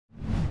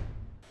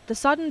The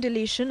sudden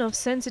deletion of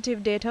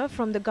sensitive data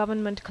from the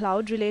government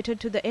cloud related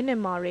to the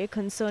NMRA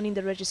concerning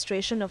the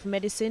registration of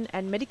medicine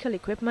and medical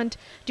equipment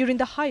during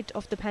the height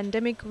of the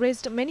pandemic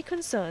raised many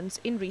concerns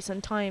in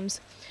recent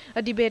times.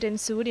 A debate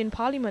ensued in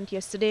Parliament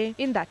yesterday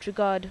in that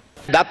regard.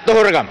 The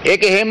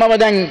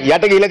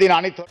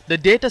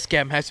data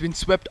scam has been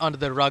swept under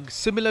the rug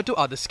similar to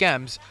other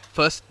scams.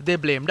 First, they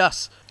blamed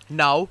us.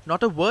 Now,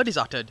 not a word is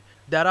uttered.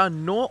 There are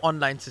no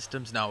online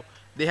systems now.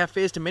 They have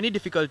faced many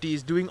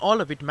difficulties doing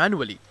all of it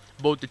manually.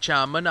 Both the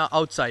chairmen are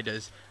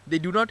outsiders. They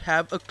do not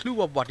have a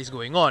clue of what is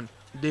going on.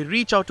 They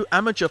reach out to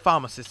amateur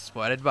pharmacists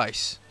for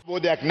advice.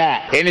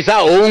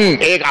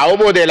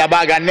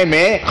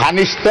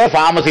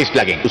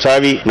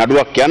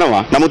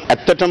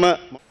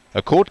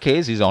 A court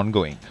case is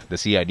ongoing. The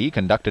CID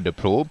conducted a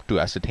probe to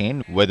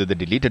ascertain whether the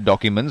deleted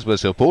documents were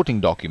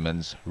supporting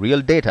documents,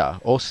 real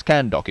data or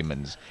scanned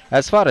documents.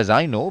 As far as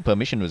I know,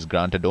 permission was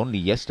granted only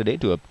yesterday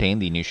to obtain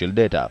the initial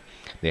data.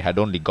 They had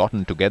only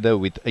gotten together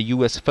with a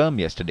US firm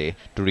yesterday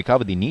to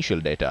recover the initial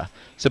data.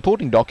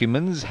 Supporting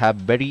documents have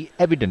very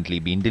evidently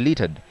been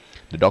deleted.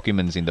 The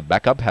documents in the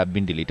backup have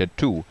been deleted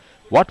too.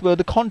 What were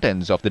the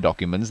contents of the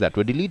documents that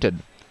were deleted?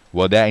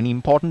 Were there any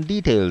important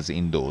details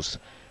in those?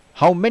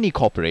 How many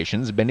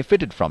corporations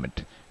benefited from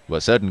it? Were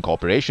certain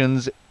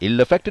corporations ill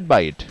affected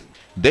by it?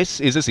 This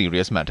is a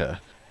serious matter.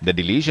 The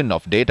deletion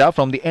of data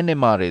from the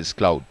NMRA's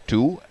cloud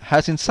too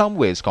has in some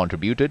ways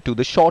contributed to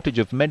the shortage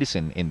of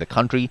medicine in the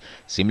country,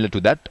 similar to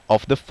that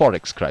of the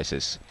forex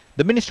crisis.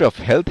 The Minister of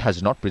Health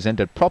has not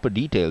presented proper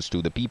details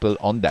to the people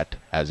on that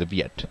as of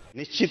yet.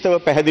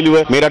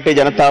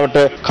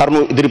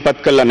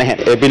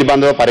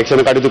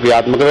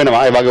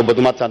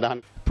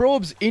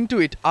 Probes into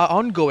it are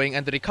ongoing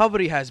and the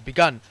recovery has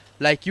begun.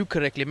 Like you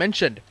correctly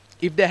mentioned,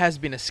 if there has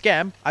been a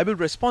scam, I will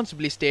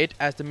responsibly state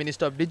as the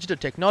Minister of Digital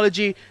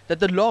Technology that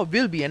the law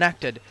will be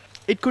enacted.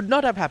 It could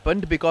not have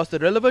happened because the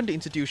relevant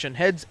institution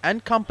heads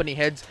and company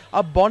heads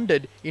are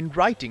bonded in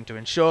writing to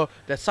ensure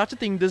that such a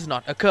thing does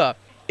not occur.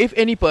 If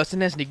any person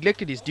has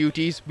neglected his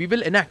duties, we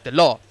will enact the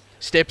law.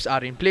 Steps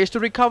are in place to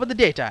recover the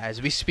data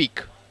as we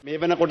speak. It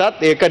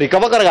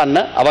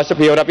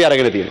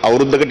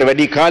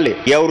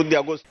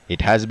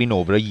has been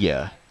over a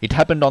year. It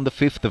happened on the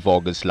 5th of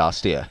August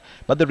last year,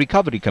 but the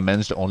recovery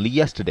commenced only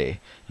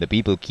yesterday. The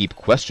people keep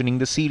questioning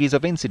the series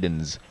of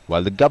incidents,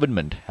 while the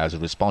government has a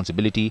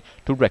responsibility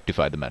to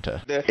rectify the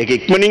matter.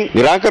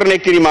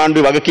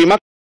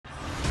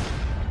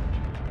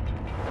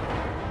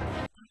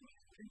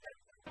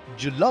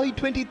 July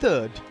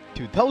 23rd,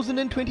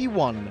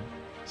 2021.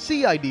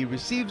 CID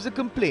receives a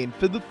complaint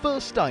for the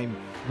first time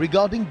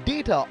regarding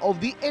data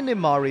of the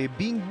NMRA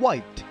being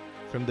wiped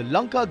from the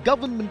Lanka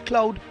government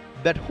cloud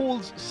that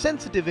holds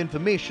sensitive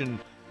information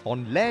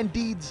on land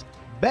deeds,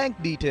 bank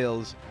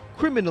details,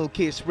 criminal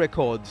case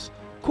records,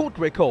 court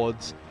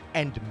records,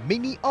 and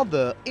many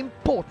other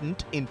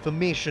important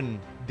information.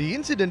 The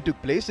incident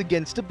took place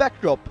against a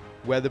backdrop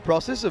where the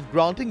process of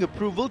granting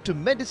approval to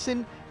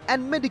medicine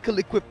and medical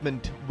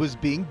equipment was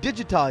being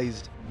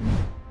digitized.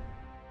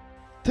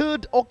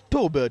 3rd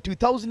October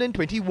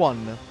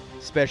 2021.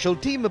 Special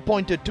team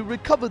appointed to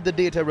recover the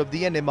data of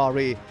the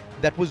NMRA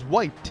that was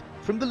wiped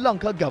from the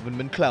Lanka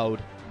government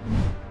cloud.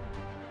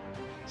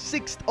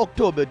 6th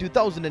October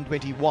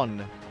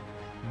 2021.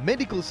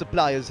 Medical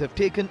suppliers have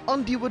taken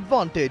undue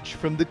advantage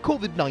from the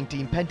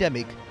COVID-19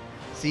 pandemic.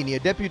 Senior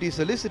Deputy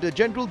Solicitor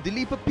General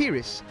Dileepa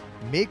Piris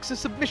makes a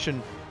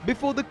submission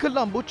before the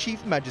Colombo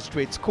Chief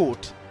Magistrates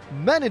Court.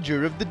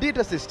 Manager of the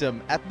data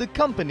system at the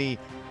company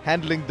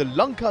handling the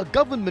Lanka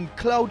government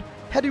cloud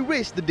had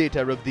erased the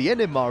data of the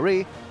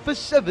NMRA for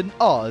 7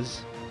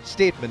 hours.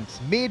 Statements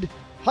made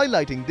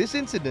highlighting this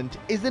incident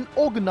is an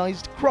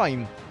organized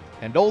crime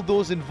and all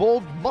those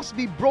involved must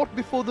be brought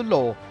before the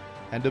law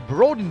and a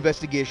broad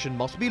investigation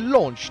must be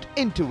launched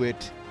into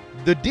it.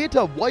 The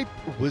data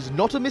wipe was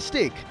not a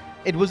mistake,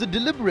 it was a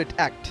deliberate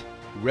act.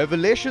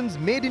 Revelations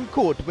made in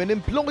court when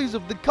employees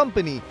of the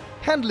company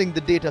handling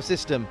the data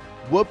system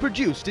were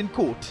produced in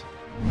court.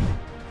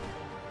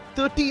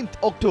 13th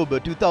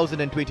October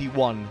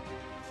 2021.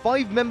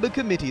 5-member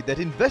committee that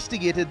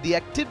investigated the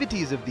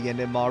activities of the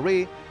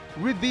NMRA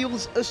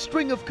reveals a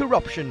string of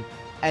corruption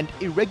and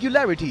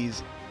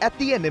irregularities at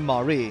the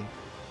NMRA.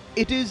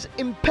 It is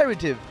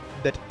imperative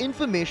that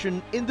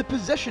information in the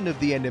possession of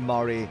the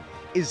NMRA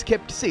is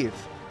kept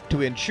safe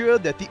to ensure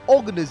that the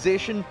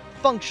organization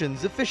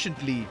functions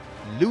efficiently.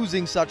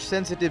 Losing such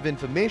sensitive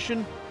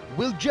information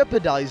will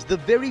jeopardize the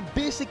very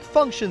basic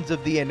functions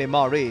of the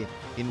NMRA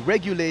in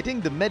regulating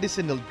the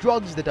medicinal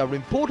drugs that are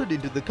imported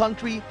into the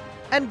country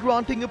and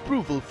granting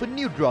approval for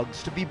new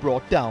drugs to be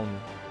brought down.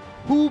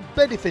 Who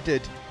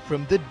benefited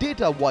from the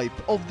data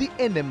wipe of the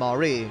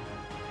NMRA?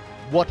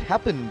 What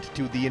happened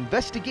to the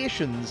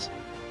investigations?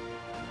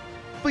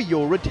 For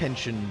your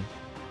attention.